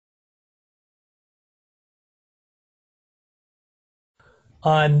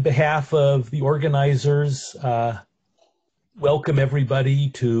On behalf of the organizers, welcome everybody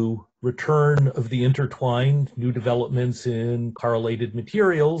to Return of the Intertwined, New Developments in Correlated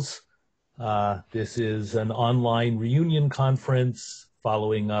Materials. This is an online reunion conference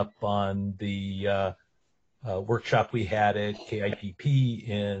following up on the workshop we had at KITP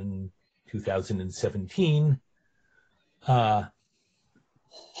in 2017. We are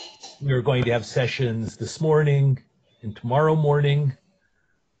going to have sessions this morning and tomorrow morning.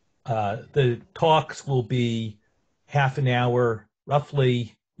 The talks will be half an hour,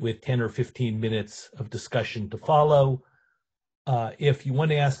 roughly, with 10 or 15 minutes of discussion to follow. If you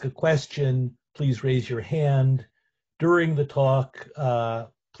want to ask a question, please raise your hand. During the talk,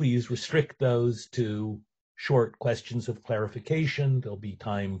 please restrict those to short questions of clarification. There'll be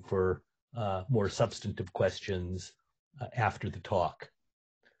time for more substantive questions after the talk.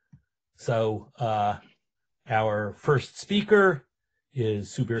 So our first speaker is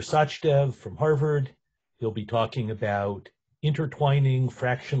Subir Sachdev from Harvard. He'll be talking about intertwining,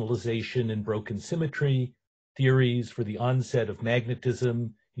 fractionalization, and broken symmetry, theories for the onset of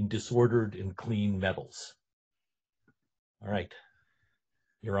magnetism in disordered and clean metals. All right,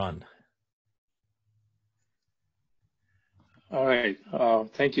 you're on. All right,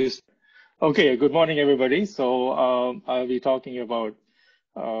 thank you. Okay, good morning, everybody. So I'll be talking about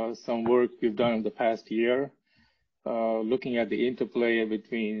some work we've done in the past year, looking at the interplay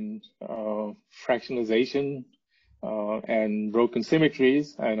between fractionalization and broken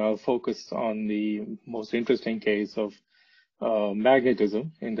symmetries, and I'll focus on the most interesting case of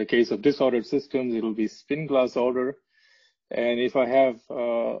magnetism. In the case of disordered systems, it'll be spin glass order, and if I have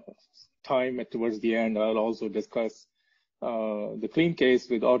time towards the end, I'll also discuss the clean case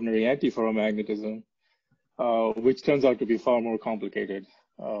with ordinary antiferromagnetism, which turns out to be far more complicated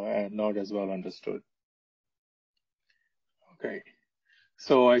and not as well understood. Okay,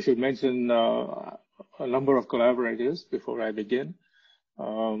 so I should mention a number of collaborators before I begin.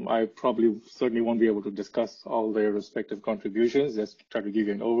 I certainly won't be able to discuss all their respective contributions, just to try to give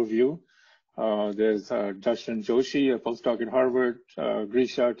you an overview. There's Darshan Joshi, a postdoc at Harvard,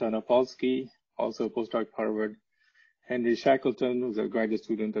 Grisha Tanapolsky, also a postdoc at Harvard, Henry Shackleton, who's a graduate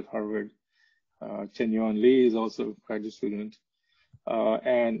student at Harvard, Chen-Yuan Lee is also a graduate student,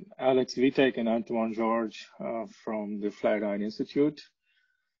 and Alex Vitek and Antoine Georges from the Flatiron Institute.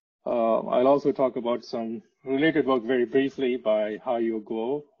 I'll also talk about some related work very briefly by Haoyu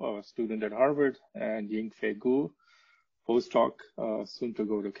Guo, a student at Harvard, and Yingfei Gu, postdoc, soon to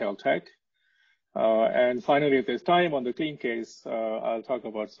go to Caltech. And finally, if there's time on the clean case, I'll talk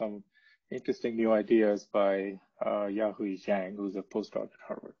about some interesting new ideas by Yahui Zhang, who's a postdoc at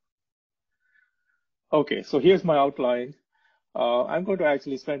Harvard. Okay, so here's my outline. I'm going to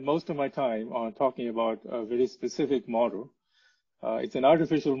actually spend most of my time on talking about a very specific model. It's an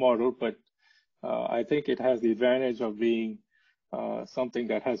artificial model, but I think it has the advantage of being something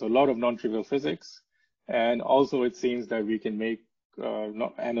that has a lot of non-trivial physics. And also it seems that we can make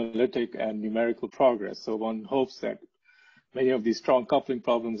analytic and numerical progress. So one hopes that many of these strong coupling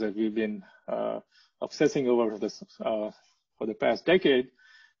problems that we've been obsessing over for the past decade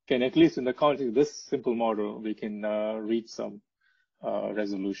can, at least in the context of this simple model, we can reach some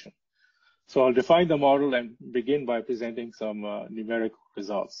resolution. So I'll define the model and begin by presenting some numerical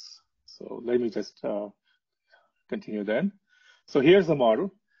results. So let me just continue then. So here's the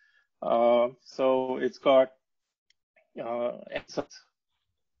model. So it's got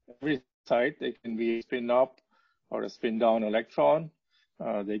every site. They can be a spin up or a spin down electron.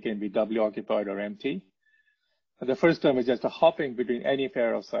 They can be doubly occupied or empty. And the first term is just a hopping between any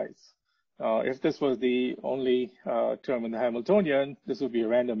pair of sites. If this was the only term in the Hamiltonian, this would be a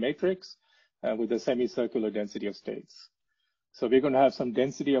random matrix with a semicircular density of states. So we're going to have some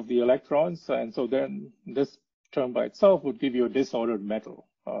density of the electrons, and so then this term by itself would give you a disordered metal.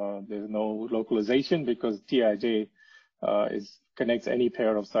 There's no localization because Tij connects any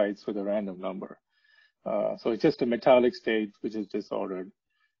pair of sites with a random number. So it's just a metallic state which is disordered.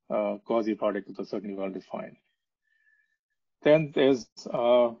 Quasi-particles are certainly well defined. Then there's,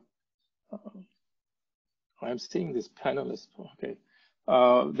 I'm seeing this panelist, okay.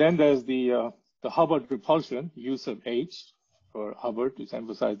 Then there's the Hubbard repulsion, U sub H for Hubbard, to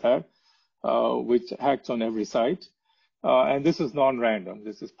emphasize that, which acts on every site. And this is non-random.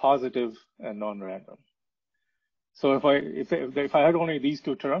 This is positive and non-random. So if I had only these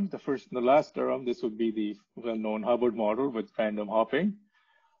two terms, the first and the last term, this would be the well-known Hubbard model with random hopping.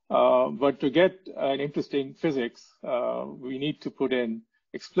 But to get an interesting physics, we need to put in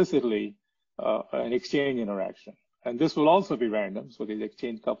explicitly an exchange interaction. And this will also be random. So these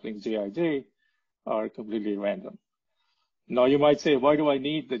exchange couplings Jij are completely random. Now you might say, why do I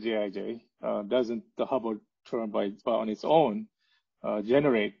need the Jij? Doesn't the Hubbard term on its own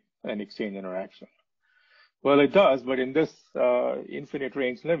generate an exchange interaction? Well, it does, but in this infinite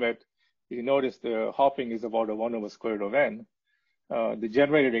range limit, you notice the hopping is about a 1 over square root of n. The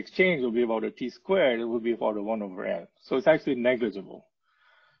generated exchange will be about a t squared. It will be about a 1 over n. So it's actually negligible.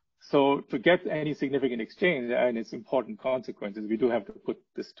 So to get any significant exchange and its important consequences, we do have to put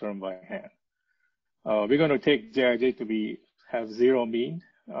this term by hand. We're going to take Jij to have zero mean,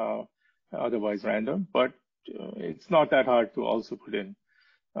 otherwise random, but it's not that hard to also put in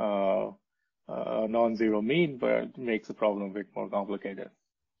a non-zero mean, but it makes the problem a bit more complicated.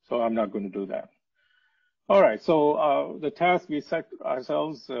 So I'm not going to do that. All right, so the task we set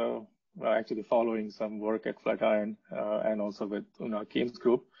ourselves, actually following some work at Flatiron and also with Eun-Ah Kim's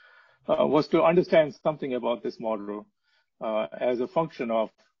group, was to understand something about this model as a function of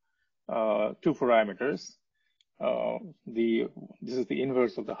two parameters. This is the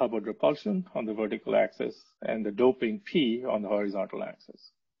inverse of the Hubbard repulsion on the vertical axis and the doping P on the horizontal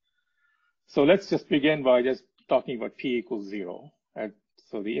axis. So let's just begin by just talking about P equals 0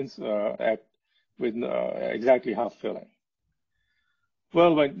 with exactly half filling.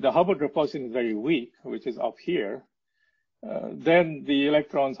 Well, when the Hubbard repulsion is very weak, which is up here, then the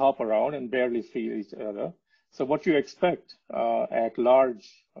electrons hop around and barely feel each other. So what you expect at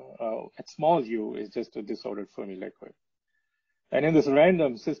small u is just a disordered Fermi liquid. And in this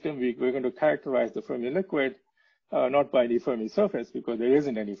random system, we're going to characterize the Fermi liquid not by the Fermi surface, because there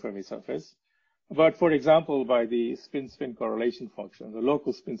isn't any Fermi surface, but for example, by the spin-spin correlation function, the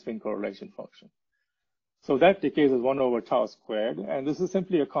local spin-spin correlation function. So that decays as 1 over tau squared, and this is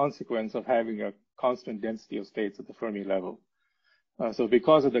simply a consequence of having a constant density of states at the Fermi level. So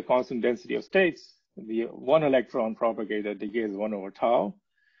because of the constant density of states, the one electron propagated decays 1 over tau,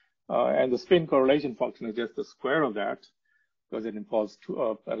 and the spin correlation function is just the square of that, because it involves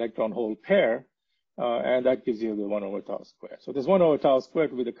two electron hole pair, and that gives you the 1 over tau squared. So this 1 over tau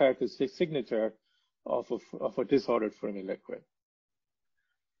squared will be the characteristic signature of a disordered Fermi liquid.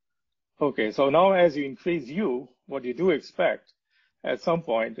 Okay, so now as you increase u, what you do expect at some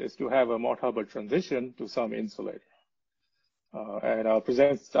point is to have a Mott-Hubbard transition to some insulator. And I'll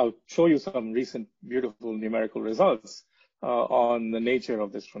show you some recent beautiful numerical results on the nature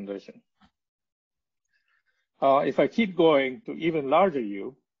of this transition. If I keep going to even larger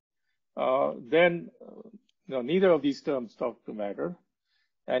u, then neither of these terms stop to matter,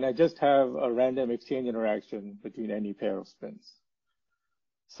 and I just have a random exchange interaction between any pair of spins.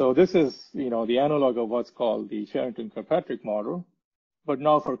 So this is, the analog of what's called the Sherrington-Kirkpatrick model, but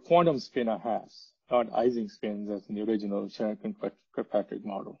now for quantum spinor halves, not Ising spins as in the original Sherrington-Kirkpatrick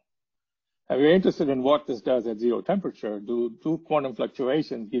model. And we're interested in what this does at zero temperature. Do quantum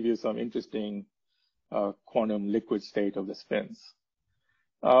fluctuations give you some interesting quantum liquid state of the spins?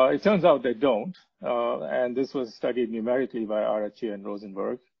 It turns out they don't, and this was studied numerically by Arachie and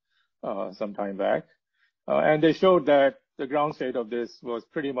Rosenberg some time back. And they showed that the ground state of this was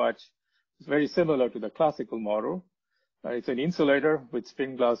pretty much very similar to the classical model. It's an insulator with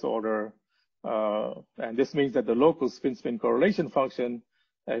spin glass order, and this means that the local spin-spin correlation function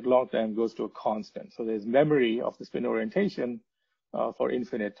at long time goes to a constant. So there's memory of the spin orientation for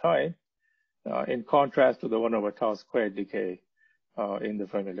infinite time, in contrast to the 1 over tau squared decay in the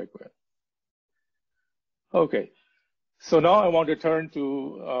Fermi liquid. Okay, so now I want to turn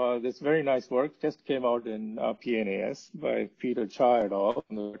to this very nice work, just came out in PNAS by Peter Cha et al.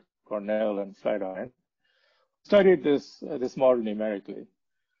 Cornell and Flatiron. Studied this model numerically.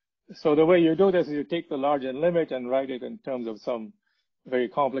 So the way you do this is you take the large n limit and write it in terms of some very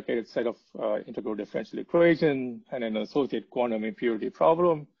complicated set of integral differential equation and an associated quantum impurity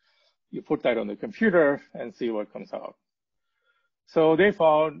problem. You put that on the computer and see what comes out. So they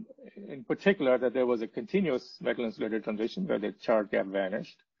found, in particular, that there was a continuous metal insulator transition where the charge gap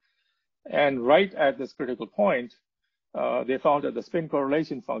vanished. And right at this critical point, they found that the spin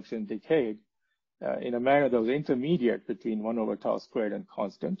correlation function decayed in a manner that was intermediate between 1 over tau squared and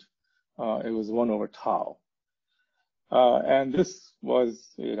constant. It was 1 over tau. And this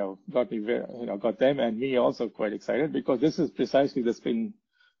was, got them and me also quite excited, because this is precisely the spin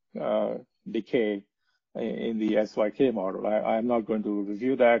decay in the SYK model. I'm not going to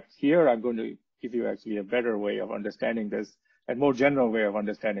review that here. I'm going to give you actually a better way of understanding this, and more general way of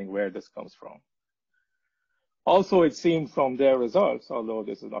understanding where this comes from. Also, it seemed from their results, although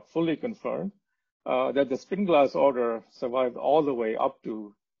this is not fully confirmed, that the spin glass order survived all the way up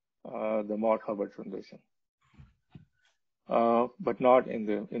to the Mott-Hubbard transition, but not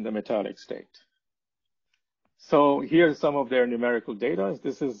in the metallic state. So here's some of their numerical data.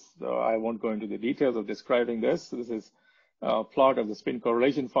 This is, I won't go into the details of describing this. This is plot of the spin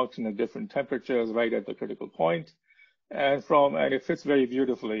correlation function at different temperatures right at the critical point, and it fits very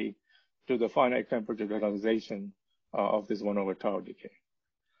beautifully to the finite temperature generalization of this 1/tau decay.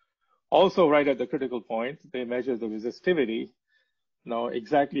 Also, right at the critical point, they measure the resistivity. Now,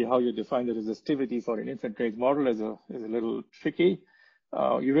 exactly how you define the resistivity for an infinite range model is a little tricky.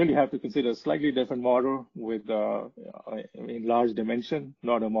 You really have to consider a slightly different model with in large dimension,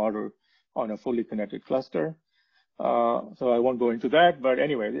 not a model on a fully connected cluster. So I won't go into that, but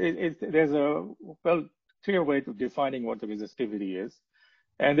anyway, there's a clear way of defining what the resistivity is.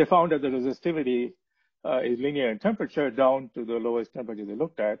 And they found that the resistivity is linear in temperature down to the lowest temperature they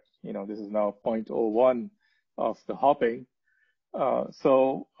looked at. This is now 0.01 of the hopping,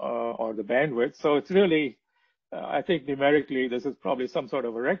 or the bandwidth. So it's really, I think numerically, this is probably some sort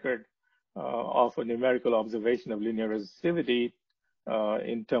of a record of a numerical observation of linear resistivity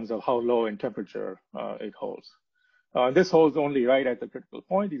in terms of how low in temperature it holds. This holds only right at the critical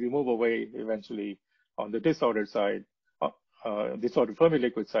point. If you move away, eventually on the disordered side, disordered Fermi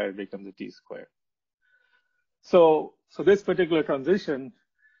liquid side, it becomes a T-squared. So this particular transition,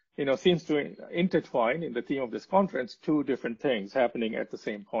 seems to intertwine in the theme of this conference two different things happening at the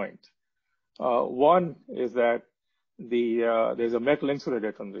same point. One is that there's a metal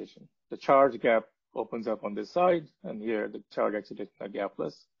insulator transition. The charge gap opens up on this side, and here the charge excitation are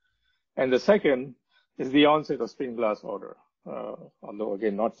gapless. And the second is the onset of spin glass order, although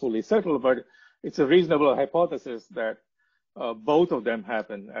again not fully settled, but it's a reasonable hypothesis that both of them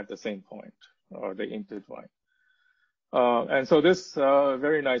happen at the same point, or they intertwine. And so this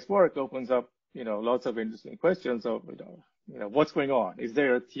very nice work opens up, lots of interesting questions of, what's going on? Is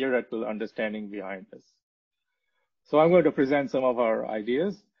there a theoretical understanding behind this? So I'm going to present some of our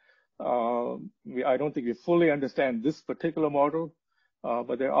ideas. I don't think we fully understand this particular model,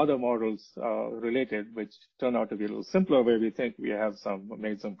 but there are other models related which turn out to be a little simpler, where we think we have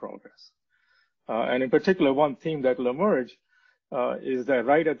made some progress. And in particular, one theme that will emerge is that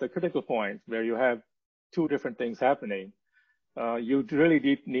right at the critical point where you have two different things happening, you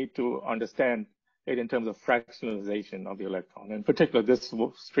really need to understand it in terms of fractionalization of the electron. In particular, this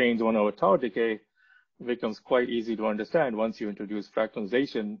strange 1/tau decay becomes quite easy to understand once you introduce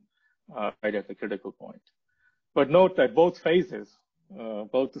fractionalization right at the critical point. But note that both phases,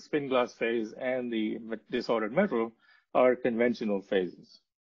 both the spin glass phase and the disordered metal, are conventional phases.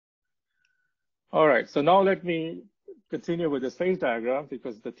 All right, so now let me continue with this phase diagram,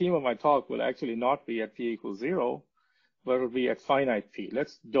 because the theme of my talk will actually not be at p equals 0, but it will be at finite p.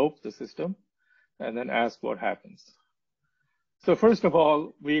 Let's dope the system and then ask what happens. So first of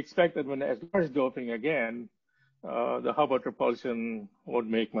all, we expect that when at large doping again, the Hubbard repulsion won't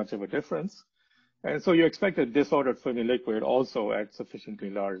make much of a difference. And so you expect a disordered Fermi liquid also at sufficiently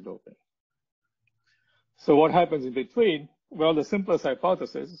large doping. So what happens in between? Well, the simplest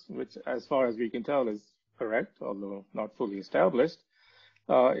hypothesis, which as far as we can tell is correct, although not fully established,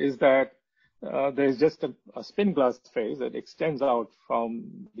 is that there's just a spin glass phase that extends out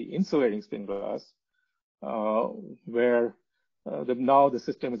from the insulating spin glass, where now the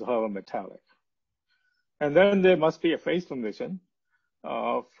system is, however, metallic. And then there must be a phase transition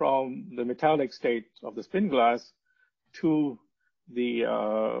from the metallic state of the spin glass to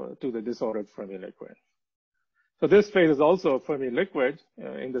the disordered Fermi liquid. So this phase is also a Fermi liquid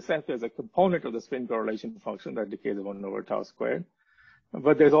in the sense there's a component of the spin correlation function that decays 1/tau squared.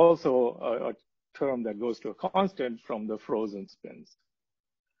 But there's also a term that goes to a constant from the frozen spins.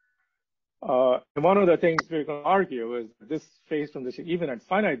 And one of the things we're going to argue is this phase transition, even at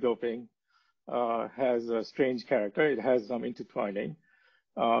finite doping, has a strange character. It has some intertwining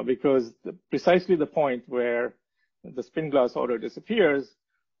because precisely the point where the spin glass order disappears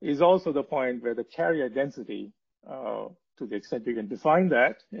is also the point where the carrier density, to the extent we can define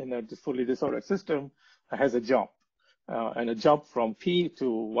that in a fully disordered system, has a jump, and a jump from P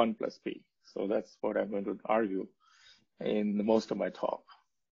to 1 plus P. So that's what I'm going to argue in most of my talk.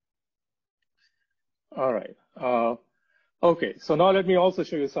 All right. Okay, so now let me also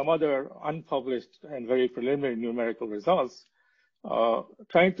show you some other unpublished and very preliminary numerical results,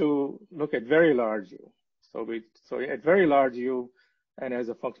 trying to look at very large U. So at very large U, and as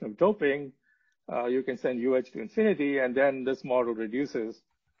a function of doping, you can send UH to infinity, and then this model reduces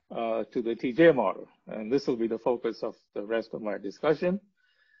to the TJ model. And this will be the focus of the rest of my discussion.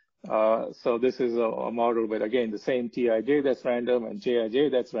 So this is a model with, again, the same Tij that's random and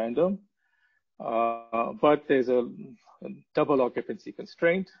Jij that's random. But there's a double occupancy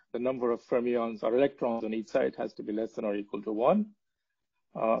constraint. The number of fermions or electrons on each side has to be less than or equal to 1.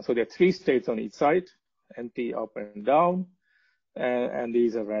 So there are 3 states on each side, empty, up, and down. And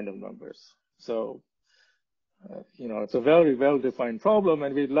these are random numbers. So it's a very well-defined problem,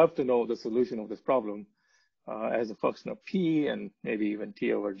 and we'd love to know the solution of this problem as a function of P and maybe even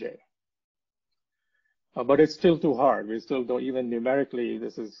T over J. But it's still too hard. We still don't, even numerically,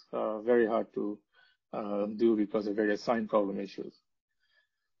 this is very hard to do because of various sign problem issues.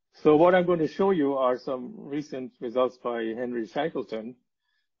 So what I'm going to show you are some recent results by Henry Shackleton,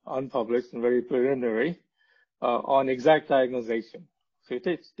 unpublished and very preliminary, on exact diagonalization. So you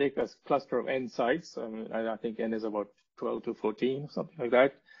take a cluster of n sites. I think n is about 12 to 14, something like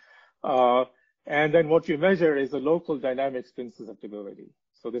that. And then what you measure is the local dynamic spin susceptibility.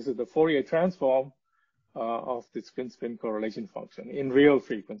 So this is the Fourier transform of the spin-spin correlation function in real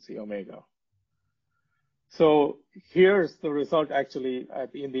frequency, omega. So here's the result actually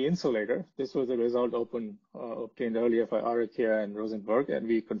in the insulator. This was the result obtained earlier by Arakia and Rosenberg, and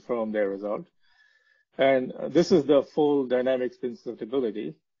we confirmed their result. And this is the full dynamic spin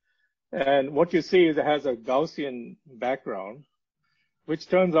susceptibility. And what you see is it has a Gaussian background, which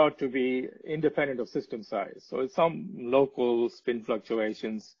turns out to be independent of system size. So it's some local spin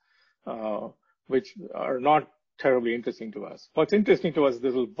fluctuations, which are not terribly interesting to us. What's interesting to us is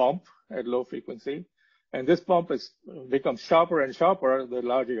this little bump at low frequency. And this bump becomes sharper and sharper the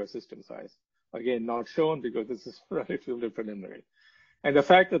larger your system size. Again, not shown because this is relatively preliminary. And the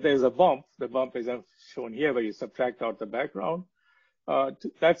fact that there's a bump, the bump is shown here where you subtract out the background.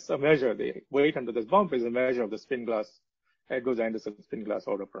 That's a measure. The weight under this bump is a measure of the spin glass, Edwards-Anderson spin glass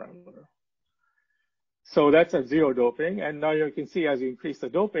order parameter. So that's at zero doping. And now you can see as you increase the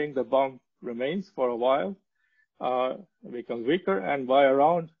doping, the bump remains for a while, it becomes weaker. And by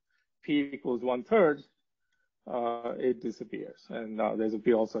around P equals 1/3, it disappears. And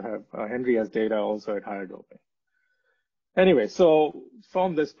we also have, Henry has data also at higher doping. Anyway, so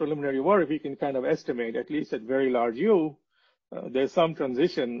from this preliminary work, we can kind of estimate, at least at very large U, there's some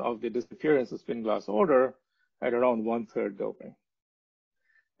transition of the disappearance of spin glass order at around 1/3 doping.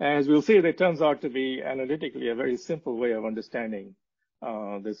 As we'll see, it turns out to be analytically a very simple way of understanding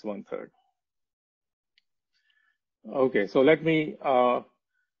this 1/3. Okay, so let me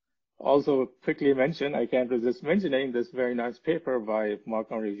also quickly mention, I can't resist mentioning this very nice paper by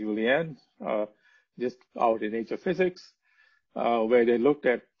Marc-Henri Julien, just out in Nature Physics, where they looked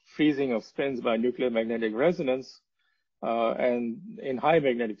at freezing of spins by nuclear magnetic resonance, and in high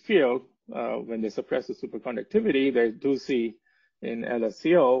magnetic field, when they suppress the superconductivity, they do see in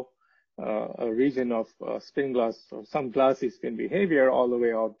LSCO a region of spin glass or some glassy spin behavior all the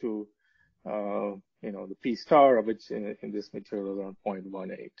way out to the P star, of which in this material is around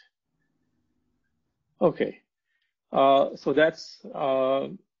 0.18. Okay, so that's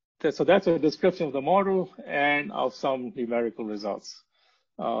a description of the model and of some numerical results.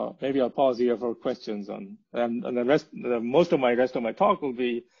 Maybe I'll pause here for questions and the rest. Most of my talk will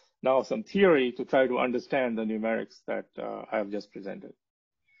be now some theory to try to understand the numerics that I have just presented.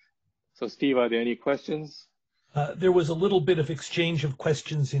 So, Steve, are there any questions? There was a little bit of exchange of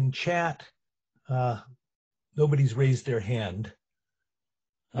questions in chat. Nobody's raised their hand.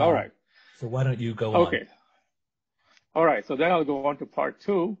 All right. So why don't you go on? Okay. All right. So then I'll go on to part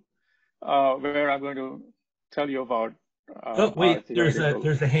 2, where I'm going to tell you about. Oh wait, there's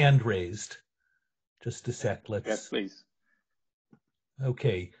a hand raised. Just a sec. Let's. Yes, please.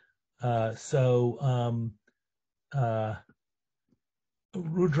 Okay. Rudro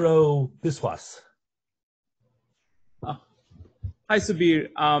Biswas. Hi, Subir.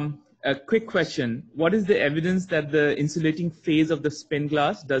 A quick question. What is the evidence that the insulating phase of the spin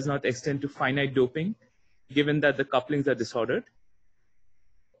glass does not extend to finite doping, given that the couplings are disordered?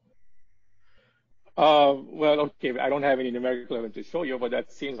 Well, okay, I don't have any numerical evidence to show you, but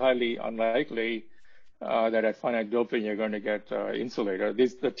that seems highly unlikely that at finite doping you're going to get insulator.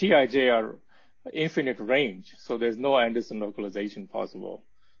 The TIJ are infinite range, so there's no Anderson localization possible.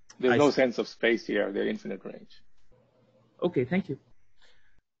 There's no sense of space here. They're infinite range. Okay, thank you.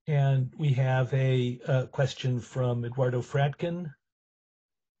 And we have a question from Eduardo Fratkin.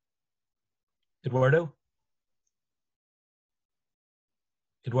 Eduardo?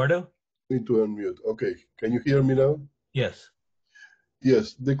 Need to unmute. Okay, can you hear me now? Yes.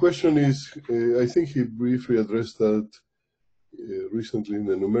 Yes, the question is, I think he briefly addressed that recently in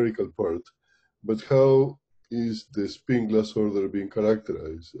the numerical part, but how is the spin glass order being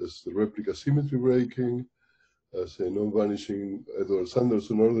characterized? As the replica symmetry breaking, as a non-vanishing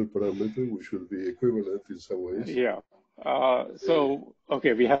Edwards-Anderson order parameter, which should be equivalent in some ways? Yeah. So,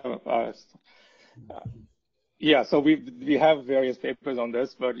 okay, we have, so we have various papers on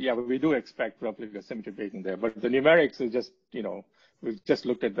this, but yeah, we do expect replica symmetry breaking there. But the numerics is just, we've just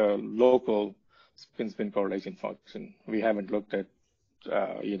looked at the local spin-spin correlation function. We haven't looked at,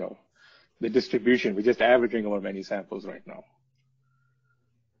 the distribution. We're just averaging over many samples right now.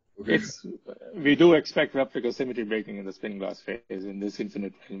 Okay. We do expect replica symmetry breaking in the spin glass phase in this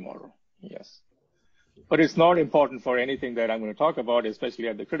infinite range model, yes. But it's not important for anything that I'm going to talk about, especially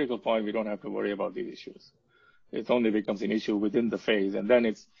at the critical point. We don't have to worry about these issues. It only becomes an issue within the phase, and then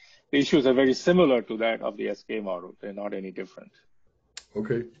the issues are very similar to that of the SK model. They're not any different.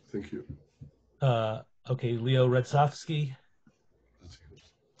 Okay, thank you. Okay, Leo Redzovsky. Okay.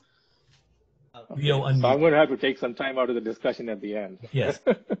 Leo, So I'm unmute. going to have to take some time out of the discussion at the end. Yes.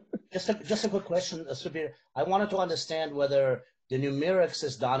 Just a quick question, Subir. I wanted to understand whether the numerics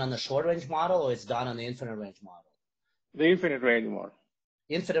is done on the short range model or it's done on the infinite range model. The infinite range model.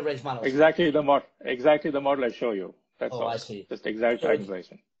 Infinite range model. Exactly the model I show you. That's all. I see. Just exact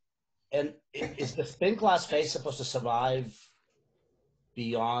translation. And is the spin glass phase supposed to survive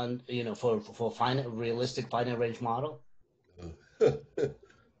beyond, for realistic finite range model?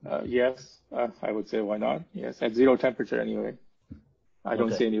 Yes, I would say why not? Yes, at zero temperature anyway. I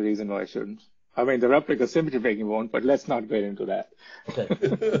don't see any reason why I shouldn't. I mean, the replica symmetry breaking won't, but let's not get into that.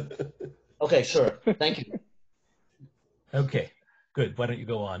 Okay. Okay, sure. Thank you. Okay, good. Why don't you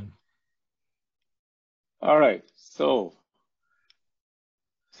go on? All right. So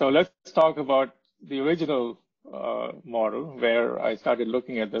let's talk about the original model where I started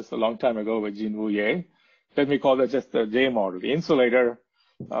looking at this a long time ago with Jean-Wu Ye. Let me call that just the J model, the insulator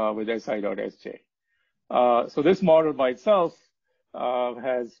with SI.Sj. So this model by itself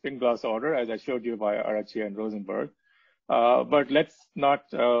has spin glass order, as I showed you by Arachia and Rosenberg. But let's not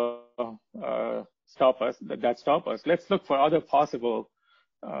stop us. Let's look for other possible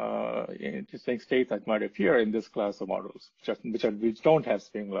interesting states that might appear in this class of models, which don't have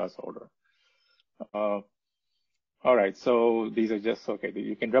spin glass order. All right, so these are just, okay,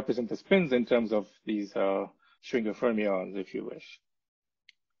 you can represent the spins in terms of these Schwinger fermions if you wish.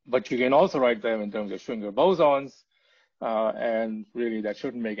 But you can also write them in terms of Schwinger bosons, and really that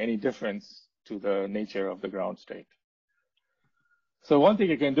shouldn't make any difference to the nature of the ground state. So one thing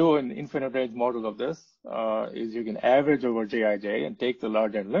you can do in infinite range model of this is you can average over Jij and take the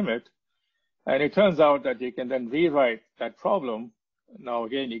large end limit. And it turns out that you can then rewrite that problem, now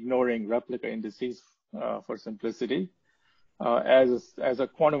again ignoring replica indices for simplicity, as a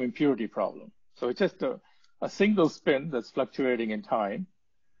quantum impurity problem. So it's just a single spin that's fluctuating in time.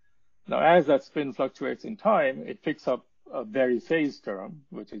 Now, as that spin fluctuates in time, it picks up a very phase term,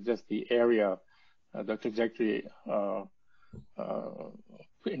 which is just the area, the trajectory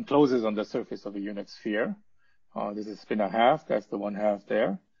encloses on the surface of a unit sphere. This is spin a half, that's the 1/2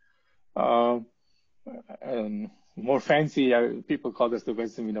 there. And more fancy, people call this the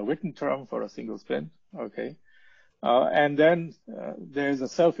Weissman-Witten term for a single spin, okay. And then there's a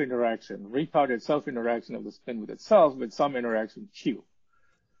self-interaction, retarded self-interaction of the spin with itself with some interaction Q.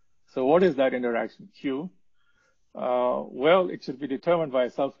 So what is that interaction Q? Well, it should be determined by a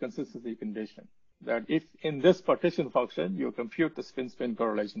self-consistency condition. That if in this partition function, you compute the spin-spin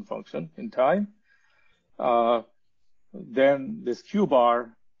correlation function in time, then this Q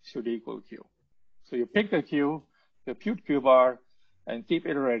bar should equal Q. So you pick the Q, compute Q bar, and keep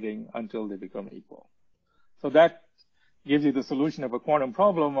iterating until they become equal. So that gives you the solution of a quantum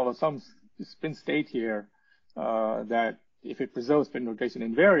problem of some spin state here that if it preserves spin rotation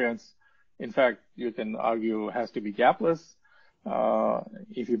invariance, in fact, you can argue has to be gapless.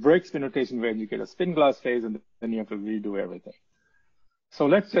 If you break spin rotation invariance, you get a spin glass phase, and then you have to redo everything. So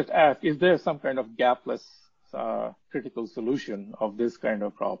let's just ask, is there some kind of gapless critical solution of this kind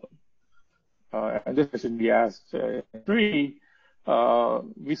of problem? And this should be asked. 3,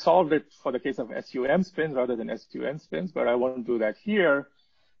 we solved it for the case of SUM spins rather than SUN spins, but I won't do that here.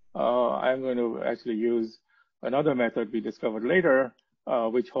 I'm going to actually use another method we discovered later,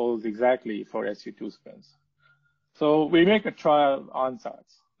 which holds exactly for SU2 spins. So we make a trial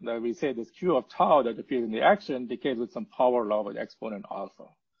ansatz that we say this Q of tau that appears in the action decays with some power law with exponent alpha.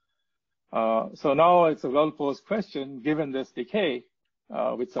 So now it's a well-posed question, given this decay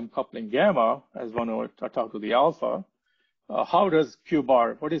with some coupling gamma as 1 over tau to the alpha, how does Q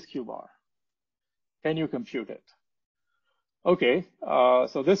bar, what is Q bar? Can you compute it? Okay,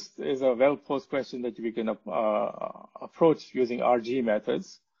 so this is a well-posed question that we can approach using RG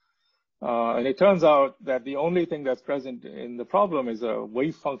methods. And it turns out that the only thing that's present in the problem is a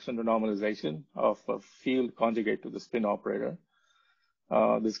wave function renormalization of a field conjugate to the spin operator.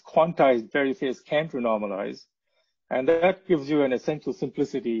 This quantized Berry phase can't renormalize, and that gives you an essential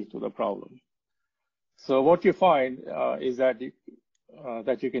simplicity to the problem. So what you find is that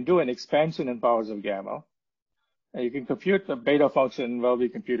you can do an expansion in powers of gamma, and you can compute the beta function. Well, we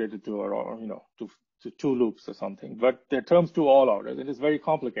computed it to 2 loops or something, but the terms to all orders. It is very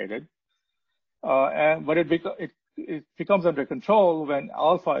complicated. But it becomes under control when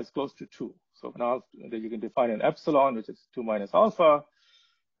alpha is close to 2. So now you can define an epsilon, which is 2 minus alpha,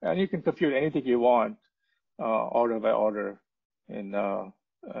 and you can compute anything you want order by order in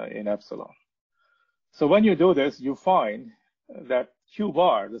epsilon. So when you do this, you find that Q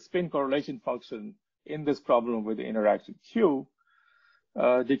bar, the spin correlation function in this problem with the interaction Q,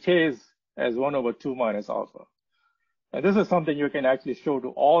 decays as 1 over 2 minus alpha. And this is something you can actually show to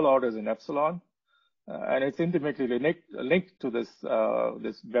all orders in epsilon. And it's intimately linked to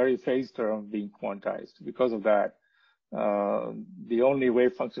this very phase term being quantized. Because of that, the only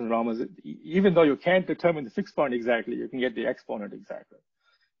wave function Raman is, even though you can't determine the fixed point exactly, you can get the exponent exactly.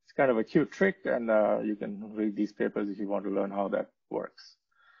 It's kind of a cute trick, and you can read these papers if you want to learn how that works.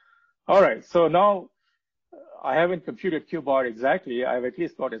 All right, so now I haven't computed Q bar exactly. I've at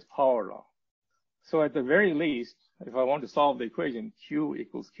least got its power law. So at the very least, if I want to solve the equation Q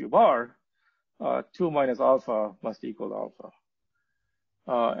equals Q bar, 2 minus alpha must equal alpha.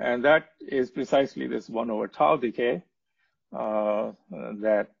 And that is precisely this 1 over tau decay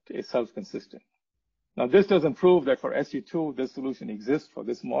that is self-consistent. Now, this doesn't prove that for SU2, this solution exists for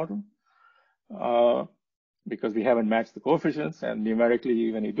this model, because we haven't matched the coefficients, and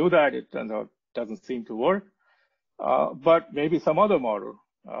numerically, when you do that, it turns out it doesn't seem to work. But maybe some other model,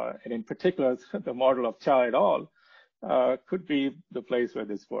 and in particular, the model of Cha et al., could be the place where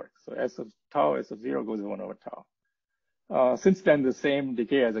this works. So S of tau, S of 0 goes to 1 over tau. Since then, the same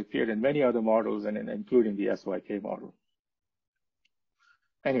decay has appeared in many other models, and including the SYK model.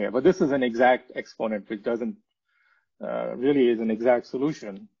 Anyway, but this is an exact exponent, which doesn't really is an exact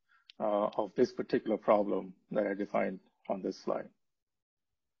solution of this particular problem that I defined on this slide.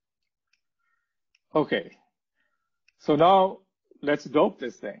 Okay, so now let's dope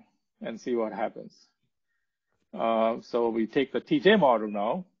this thing and see what happens. So we take the TJ model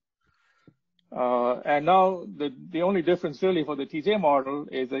now. And now the only difference really for the TJ model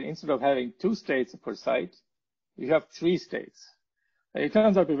is that instead of having 2 states per site, you have 3 states. And it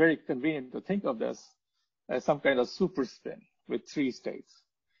turns out to be very convenient to think of this as some kind of superspin with 3 states.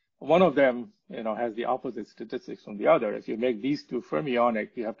 One of them, has the opposite statistics from the other. If you make these 2 fermionic,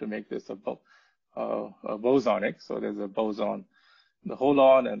 you have to make this a bosonic. So there's a boson, the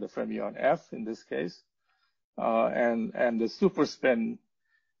holon, and the fermion F in this case. And the superspin,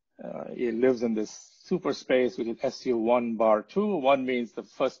 it lives in this superspace, which is SU1 bar 2. 1 means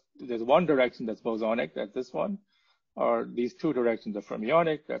there's one direction that's bosonic, that's this one, or these 2 directions are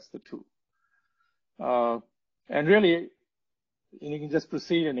fermionic, that's the 2. And really, you can just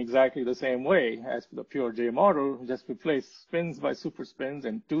proceed in exactly the same way as for the pure J model, just replace spins by superspins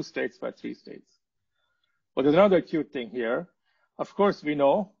and 2 states by 3 states. But there's another cute thing here. Of course, we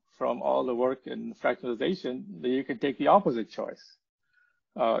know from all the work in fractionalization that you can take the opposite choice.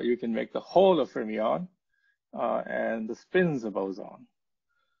 You can make the whole a fermion and the spins a boson.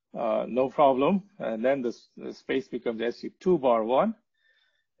 No problem. And then the space becomes SU2 bar 1.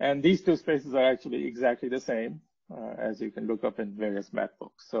 And these 2 spaces are actually exactly the same, as you can look up in various math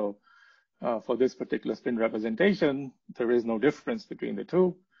books. So for this particular spin representation, there is no difference between the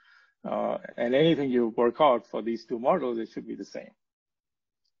 2. And anything you work out for these 2 models, it should be the same.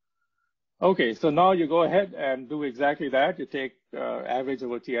 Okay, so now you go ahead and do exactly that. You take average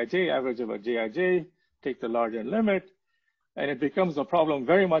over Tij, average over Jij, take the larger limit, and it becomes a problem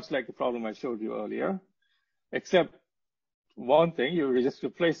very much like the problem I showed you earlier, except one thing, you just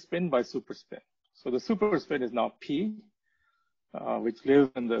replace spin by superspin. So the superspin is now P, which lives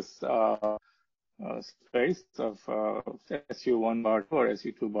in this space of SU1 bar 2 or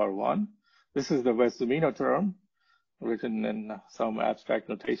SU2 bar 1. This is the Wess-Zumino term written in some abstract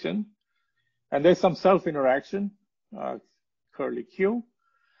notation. And there's some self-interaction, curly Q,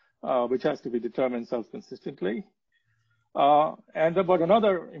 which has to be determined self-consistently. But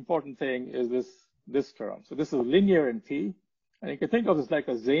another important thing is this term. So this is linear in P, and you can think of this like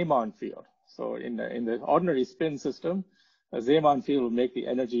a Zeeman field. So in the ordinary spin system, a Zeeman field will make the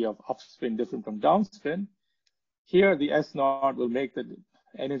energy of upspin different from downspin. Here, the S0 will make the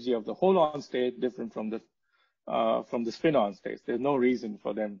energy of the holon state different from the spin-on states. There's no reason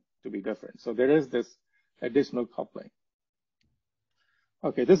for them to be different. So there is this additional coupling.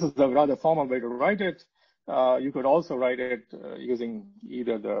 Okay, this is the rather formal way to write it. You could also write it using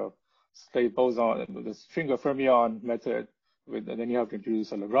either the state boson, the string of fermion method, and then you have to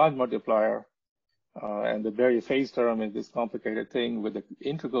introduce a Lagrange multiplier. And the Berry phase term is this complicated thing with the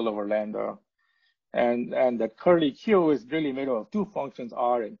integral over lambda. And that curly Q is really made up of 2 functions,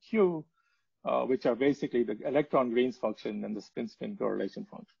 R and Q, which are basically the electron Green's function and the spin-spin correlation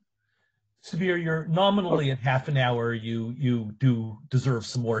function. Subir, you're nominally at half an hour. You do deserve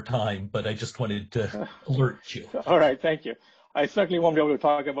some more time, but I just wanted to alert you. All right, thank you. I certainly won't be able to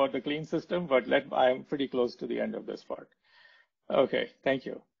talk about the clean system, but I'm pretty close to the end of this part. Okay, thank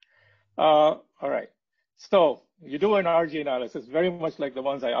you. All right. So you do an RG analysis, very much like the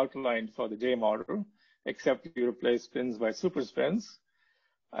ones I outlined for the J model, except you replace spins by superspins.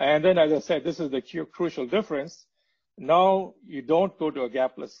 And then, as I said, this is the crucial difference. Now you don't go to a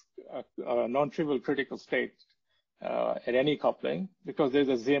gapless, non-trivial critical state at any coupling because there's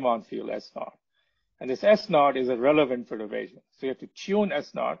a Zeeman field S0. And this S0 is a relevant perturbation. So you have to tune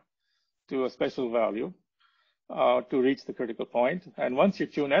S0 to a special value to reach the critical point. And once you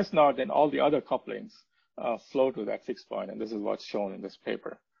tune S0, then all the other couplings flow to that fixed point. And this is what's shown in this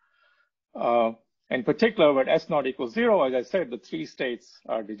paper. In particular, when S0 equals 0, as I said, the three states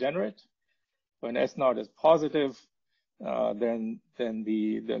are degenerate. When S0 is positive, then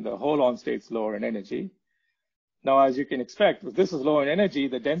the hole-on state's lower in energy. Now, as you can expect, if this is low in energy,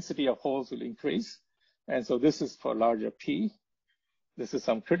 the density of holes will increase. And so this is for larger P. This is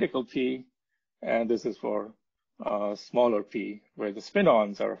some critical P. And this is for smaller P, where the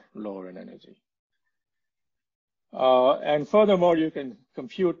spin-ons are lower in energy. And furthermore, you can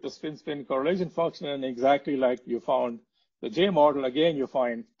compute the spin-spin correlation function, and exactly like you found the J model, again, you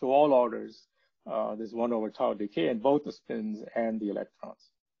find to all orders, there's 1 over tau decay in both the spins and the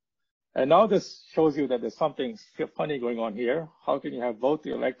electrons. And now this shows you that there's something funny going on here. How can you have both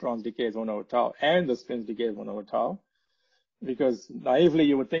the electrons decay as 1 over tau and the spins decay as 1 over tau? Because naively,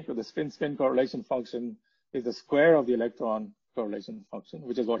 you would think that the spin-spin correlation function is the square of the electron correlation function,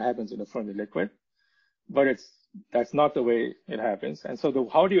 which is what happens in a Fermi liquid. But that's not the way it happens. And so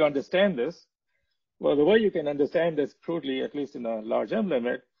how do you understand this? Well, the way you can understand this crudely, at least in a large M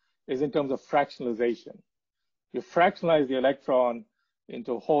limit, is in terms of fractionalization. You fractionalize the electron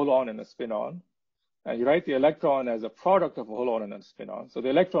into a hole-on and a spin-on, and you write the electron as a product of a hole-on and a spin-on. So the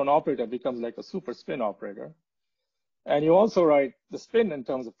electron operator becomes like a super spin operator. And you also write the spin in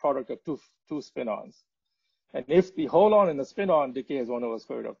terms of product of two spin-ons. And if the hole-on and the spin-on decay is 1 over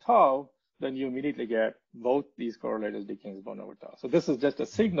square root of tau, then you immediately get both these correlators decaying as 1 over tau. So this is just a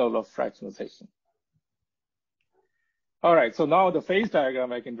signal of fractionalization. All right, so now the phase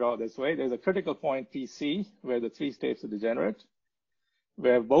diagram I can draw this way. There's a critical point PC where the three states are degenerate,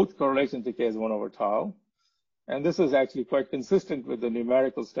 where both correlations decay as 1 over tau. And this is actually quite consistent with the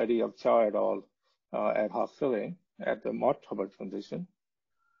numerical study of Chow et al. At half filling at the Mott-Hubbard transition.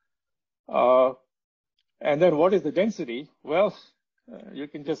 And then what is the density? Well, you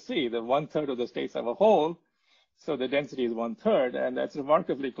can just see that 1/3 of the states have a hole, so the density is 1/3, and that's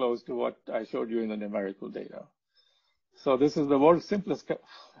remarkably close to what I showed you in the numerical data. So this is the world's simplest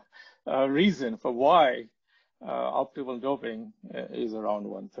reason for why optimal doping is around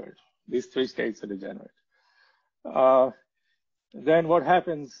 1/3. These three states are degenerate. Then what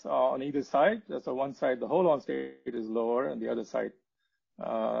happens on either side? So one side, the hole-on state is lower, and the other side,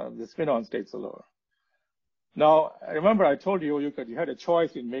 the spin-on states are lower. Now, remember I told you you had a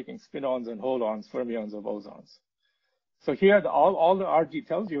choice in making spin-ons and hole-ons, fermions or bosons. So here, all the RG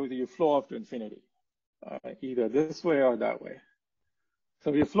tells you that you flow off to infinity, either this way or that way. So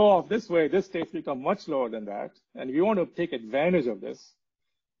if you flow off this way, this states become much lower than that. And if you want to take advantage of this,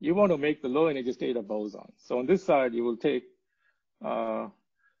 you want to make the low energy state a boson. So on this side, you will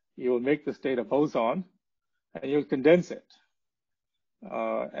make the state a boson, and you'll condense it.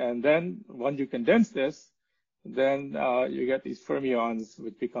 And then when you condense this, then you get these fermions,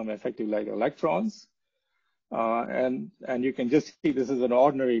 which become effectively like electrons. And you can just see this is an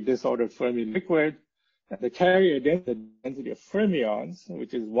ordinary disordered Fermi liquid. And the carrier density of fermions,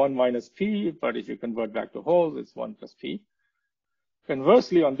 which is 1 minus P, but if you convert back to holes, it's 1 plus P.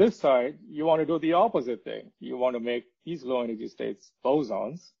 Conversely, on this side, you want to do the opposite thing. You want to make these low energy states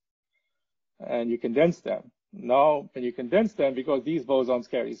bosons, and you condense them. Now, when you condense them, because these bosons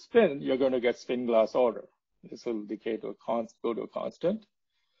carry spin, you're going to get spin glass order. This will decay to go to a constant.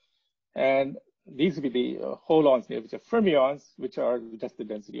 And these will be the hole-ons here, which are fermions, which are just the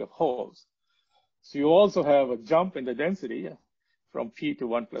density of holes. So you also have a jump in the density from P to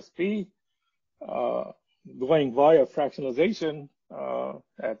 1 plus P, going via fractionalization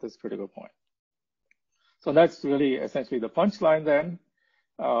at this critical point. So that's really essentially the punchline then.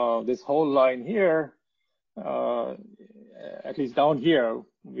 This whole line here, at least down here,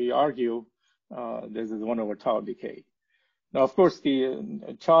 we argue this is 1 over tau decay. Now, of course,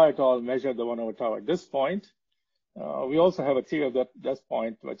 the Chow et al. Measured the 1 over tau at this point. We also have a theory of this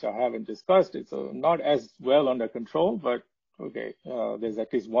point, which I haven't discussed. It's not as well under control, but okay, there's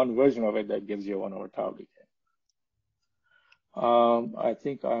at least one version of it that gives you 1 over tau decay. I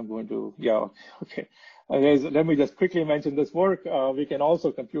think I'm going to, yeah, okay. Let me just quickly mention this work. We can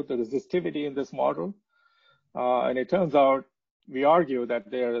also compute the resistivity in this model. And it turns out, we argue that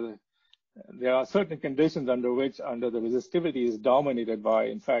there are certain conditions under which the resistivity is dominated by,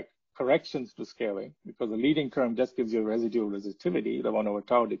 in fact, corrections to scaling, because the leading term just gives you residual resistivity, the 1 over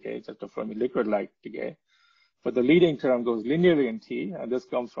tau decay, just a Fermi liquid-like decay. But the leading term goes linearly in T, and this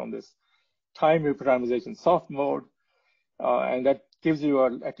comes from this time reparameterization soft mode, and that gives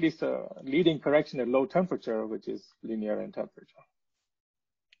you at least a leading correction at low temperature, which is linear in temperature.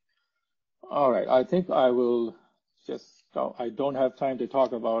 All right, I think I will just, I don't have time to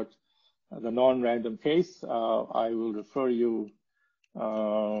talk about the non-random case. I will refer you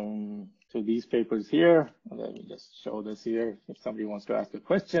to these papers here. Let me just show this here if somebody wants to ask a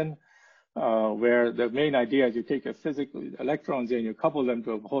question, where the main idea is you take a physical electrons and you couple them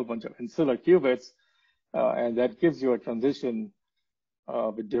to a whole bunch of insular qubits, and that gives you a transition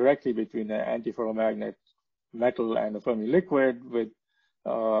directly between an antiferromagnet metal and a Fermi liquid with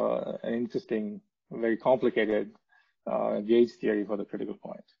an interesting, very complicated gauge theory for the critical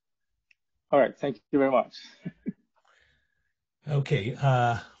point. All right, thank you very much. Okay,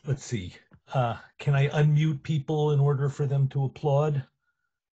 let's see. Can I unmute people in order for them to applaud?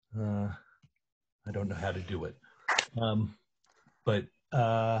 I don't know how to do it. But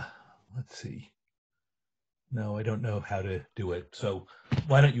let's see. No, I don't know how to do it. So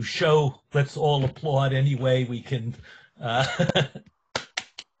why don't you show, let's all applaud anyway we can.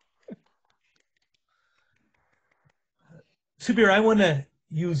 Subir, I want to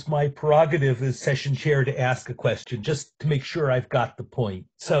use my prerogative as session chair to ask a question, just to make sure I've got the point.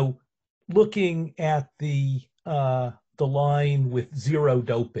 So looking at the line with zero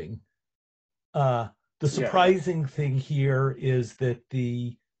doping, the surprising thing here is that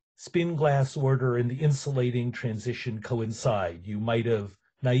the spin glass order and the insulating transition coincide. You might have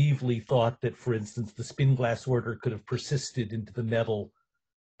naively thought that, for instance, the spin glass order could have persisted into the metal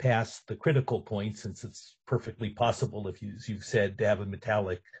past the critical point, since it's perfectly possible, if you, as you've said, to have a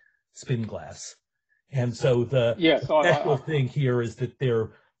metallic spin glass. And so the special thing here is that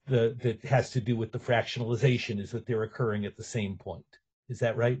that has to do with the fractionalization, is that they're occurring at the same point. Is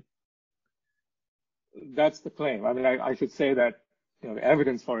that right? That's the claim. I mean, I should say that the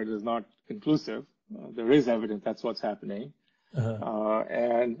evidence for it is not conclusive. There is evidence that's what's happening.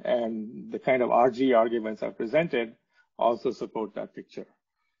 And the kind of RG arguments I've presented also support that picture.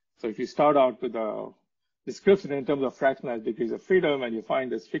 So if you start out with a description in terms of fractionalized degrees of freedom, and you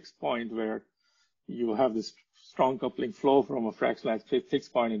find this fixed point where you have this strong coupling flow from a fractionalized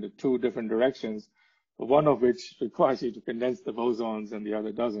fixed point into two different directions, one of which requires you to condense the bosons and the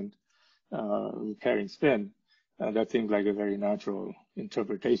other doesn't, carrying spin, that seems like a very natural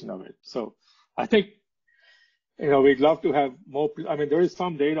interpretation of it. So I think, we'd love to have more. I mean, there is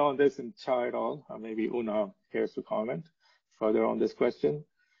some data on this in Cha et al. Maybe Eun-Ah cares to comment further on this question.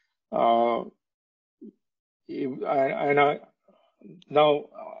 Now,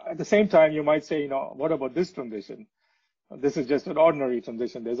 at the same time, you might say, what about this transition? This is just an ordinary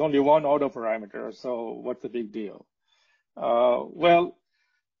transition. There's only one autoparameter, so what's the big deal? Well,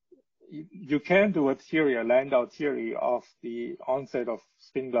 you can do a theory, a Landau theory of the onset of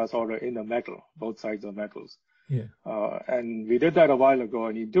spin glass order in a metal, both sides of metals. Yeah. And we did that a while ago,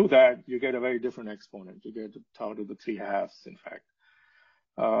 and you do that, you get a very different exponent. You get tau to the 3/2, in fact.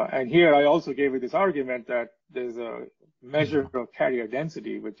 And here I also gave you this argument that there's a measure of carrier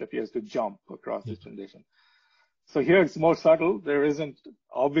density which appears to jump across this transition. So here it's more subtle. There isn't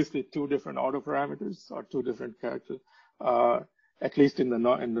obviously two different autoparameters or two different characters, at least in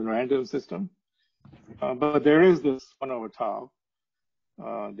the random system. But there is this 1 over tau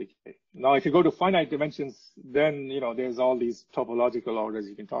decay. Now, if you go to finite dimensions, then there's all these topological orders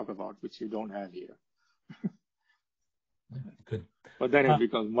you can talk about, which you don't have here. Good. But then it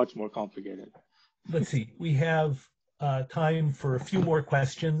becomes much more complicated. Let's see. We have time for a few more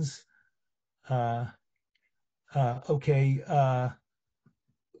questions. Okay.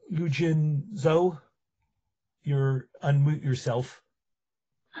 Lujin Zhou, you're unmute yourself.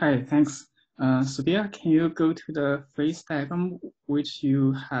 Hi, thanks. Subir, can you go to the phase diagram which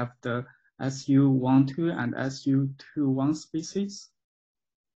you have the SU12 and SU21 species?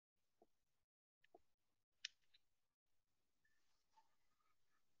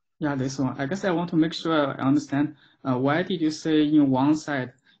 Yeah, this one. I guess I want to make sure I understand. Why did you say in one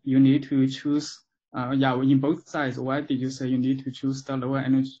side you need to choose? In both sides, why did you say you need to choose the lower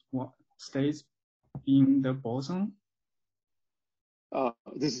energy states in the boson?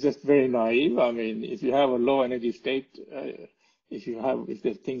 This is just very naive. I mean, if you have a low energy state, if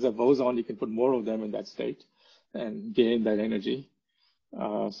the things are boson, you can put more of them in that state. and gain that energy.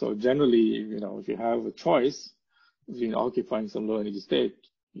 So generally, if you have a choice between occupying some low energy state,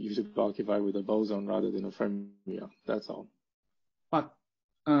 you should occupy with a boson rather than a fermion. That's all. But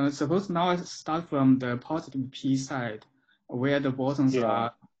suppose now I start from the positive p side, where the bosons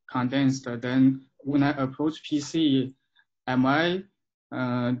are condensed. Then when I approach PC, am I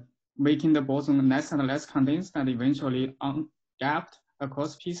making the boson less and less condensed and eventually ungapped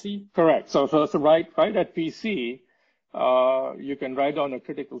across PC? Correct. So right at PC, you can write down a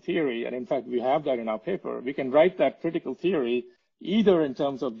critical theory, and in fact, we have that in our paper. We can write that critical theory either in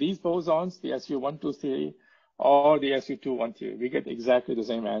terms of these bosons, the SU12 theory, or the SU21 theory. We get exactly the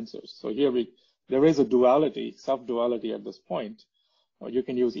same answers. So here there is a duality, self-duality at this point. You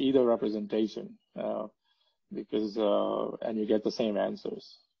can use either representation because and you get the same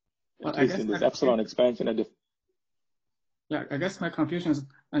answers. At least in this epsilon expansion. Yeah, I guess my confusion is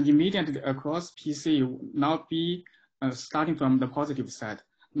immediately across PC, now B, starting from the positive side,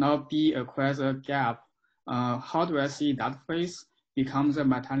 now B acquires a gap. How do I see that phase becomes a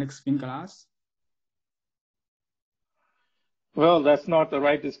metallic spin glass? Well, that's not the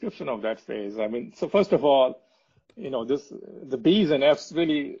right description of that phase. I mean, so first of all, the B's and F's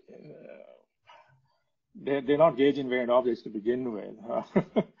really, they're not gauge invariant objects to begin with.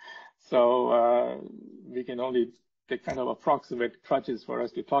 So we can only take kind of approximate crutches for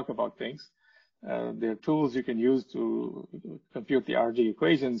us to talk about things. There are tools you can use to compute the RG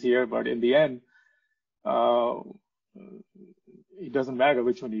equations here, but in the end, it doesn't matter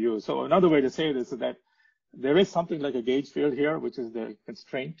which one you use. So another way to say this is that there is something like a gauge field here, which is the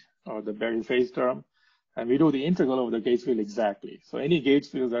constraint or the Berg phase term, and we do the integral over the gauge field exactly. So any gauge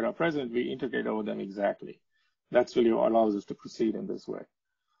fields that are present, we integrate over them exactly. That's really what allows us to proceed in this way.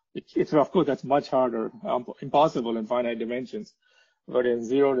 It's of course, that's much harder, impossible in finite dimensions, but in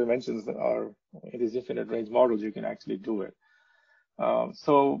 0 dimensions or in these infinite range models, you can actually do it. I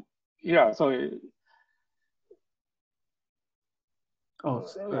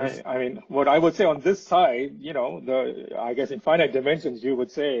mean, what I would say on this side, I guess in finite dimensions, you would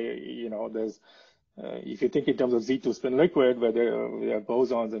say, there's, if you think in terms of Z2 spin liquid, where there are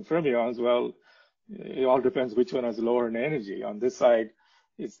bosons and fermions, well, it all depends which one has lower in energy. On this side,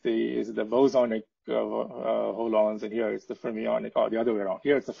 it's the bosonic holons, and here it's the fermionic, or the other way around.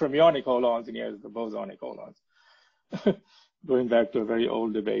 Here it's the fermionic holons, and here it's the bosonic holons. Going back to a very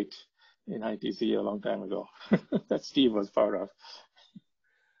old debate in ITC a long time ago that Steve was part of.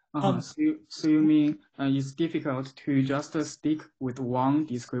 So you mean it's difficult to just stick with one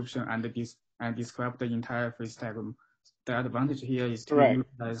description and describe the entire phase diagram. The advantage here is to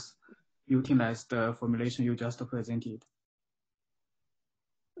utilize the formulation you just presented.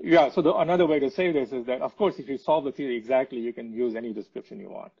 Yeah, so another way to say this is that, of course, if you solve the theory exactly, you can use any description you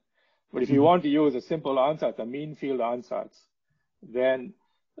want. But if you want to use a simple ansatz, a mean field ansatz, then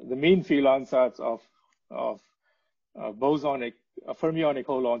the mean field ansatz of bosonic fermionic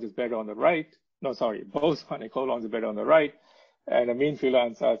holons is better on the right. No, sorry, bosonic holons is better on the right, and a mean field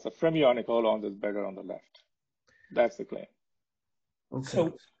ansatz of fermionic holons is better on the left. That's the claim. Okay.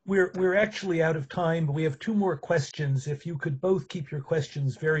 So we're actually out of time, but we have 2 more questions. If you could both keep your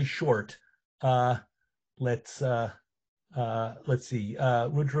questions very short. Let's see.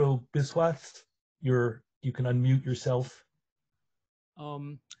 Rudro Biswas, you can unmute yourself.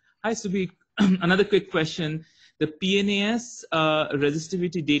 Hi, Subir. Another quick question. The PNAS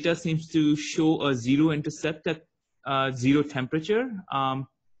resistivity data seems to show a 0 intercept at 0 temperature.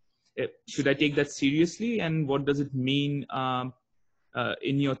 Should I take that seriously? And what does it mean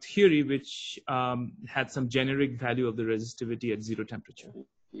in your theory, which had some generic value of the resistivity at 0 temperature?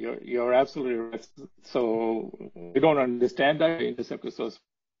 You're absolutely right. So we don't understand that the intercept is so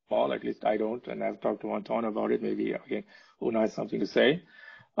small, at least I don't, and I've talked to Anton about it. Maybe again, Eun-Ah has something to say.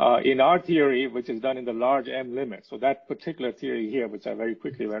 In our theory, which is done in the large M limit, so that particular theory here, which I very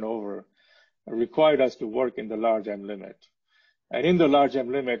quickly went over, required us to work in the large M limit. And in the large M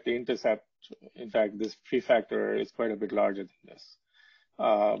limit, the intercept, in fact, this prefactor is quite a bit larger than this.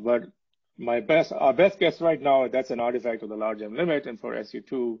 But our best guess right now, that's an artifact of the large M limit, and for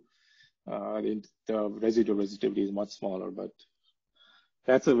SU2, the residual resistivity is much smaller, but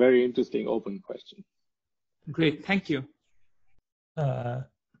that's a very interesting open question. Great, thank you.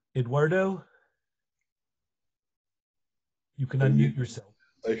 Eduardo, you can unmute yourself.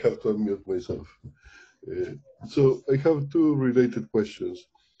 I have to unmute myself. So I have 2 related questions.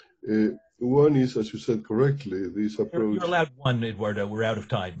 One is, as you said correctly, this approach. You're allowed 1, Eduardo. We're out of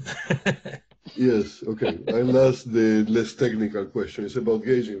time. Yes, okay. I'll ask the less technical question. It's about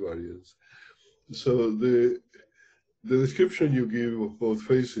gauge invariance. So the description you give of both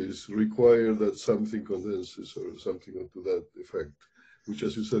phases require that something condenses or something onto that effect, which,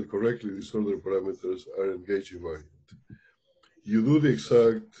 as you said correctly, these order parameters aren't gauge invariant. You do the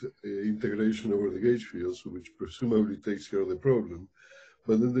exact integration over the gauge fields, which presumably takes care of the problem.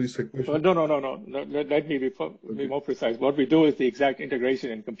 But then there is a question. Well, no. Let me be more precise. What we do is the exact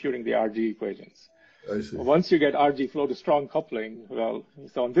integration in computing the RG equations. I see. Once you get RG flow to strong coupling, well,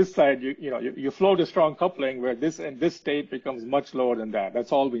 so on this side, you flow to strong coupling where this state becomes much lower than that.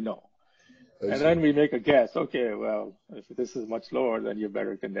 That's all we know. And then we make a guess. Okay, well, if this is much lower, then you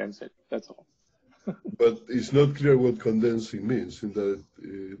better condense it. That's all. But it's not clear what condensing means in that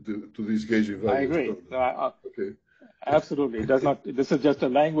to this gauge invariance. I agree. No, okay. Absolutely. It does not. This is just a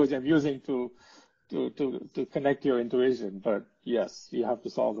language I'm using to connect your intuition. But yes, you have to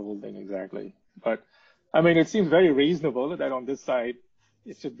solve the whole thing exactly. But I mean, it seems very reasonable that on this side,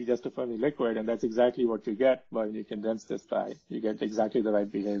 it should be just a Fermi liquid, and that's exactly what you get when you condense this guy. You get exactly the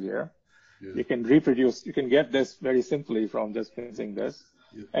right behavior. Yeah. You can reproduce. You can get this very simply from just condensing this.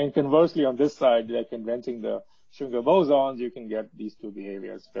 Yeah. And conversely, on this side, by condensing the Schwinger bosons, you can get these two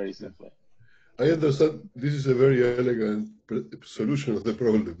behaviors very simply. I understand this is a very elegant solution of the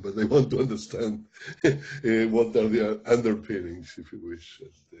problem, but I want to understand what are the underpinnings, if you wish.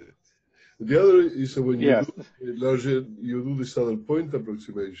 The other is when you do larger, you do the saddle point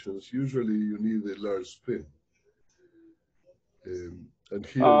approximations. Usually, you need a large spin. And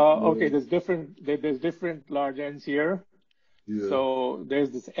here, okay, there's different large ends here. Yeah. So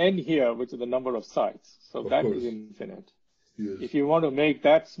there's this n here, which is the number of sites. So that is infinite. Yes. If you want to make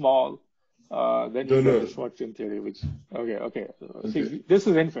that small, then you get the Schwarzschild theory, which okay. See, this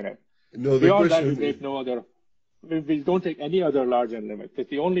is infinite. No, beyond that, we make no other. We don't take any other large n limit.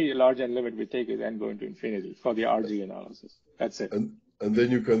 The only large n limit we take is n going to infinity for the RG analysis. That's it. And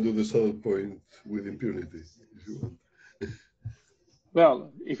then you can do the saddle point with impunity if you want.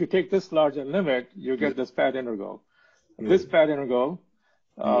 Well, if you take this large n limit, you get this pad integral. This pad integral,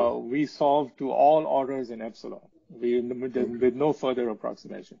 we solve to all orders in epsilon. With no further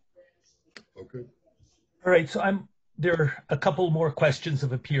approximation. Okay. All right. So there are a couple more questions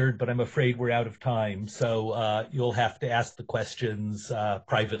have appeared, but I'm afraid we're out of time. So you'll have to ask the questions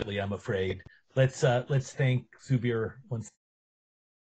privately, I'm afraid. Let's thank Subir once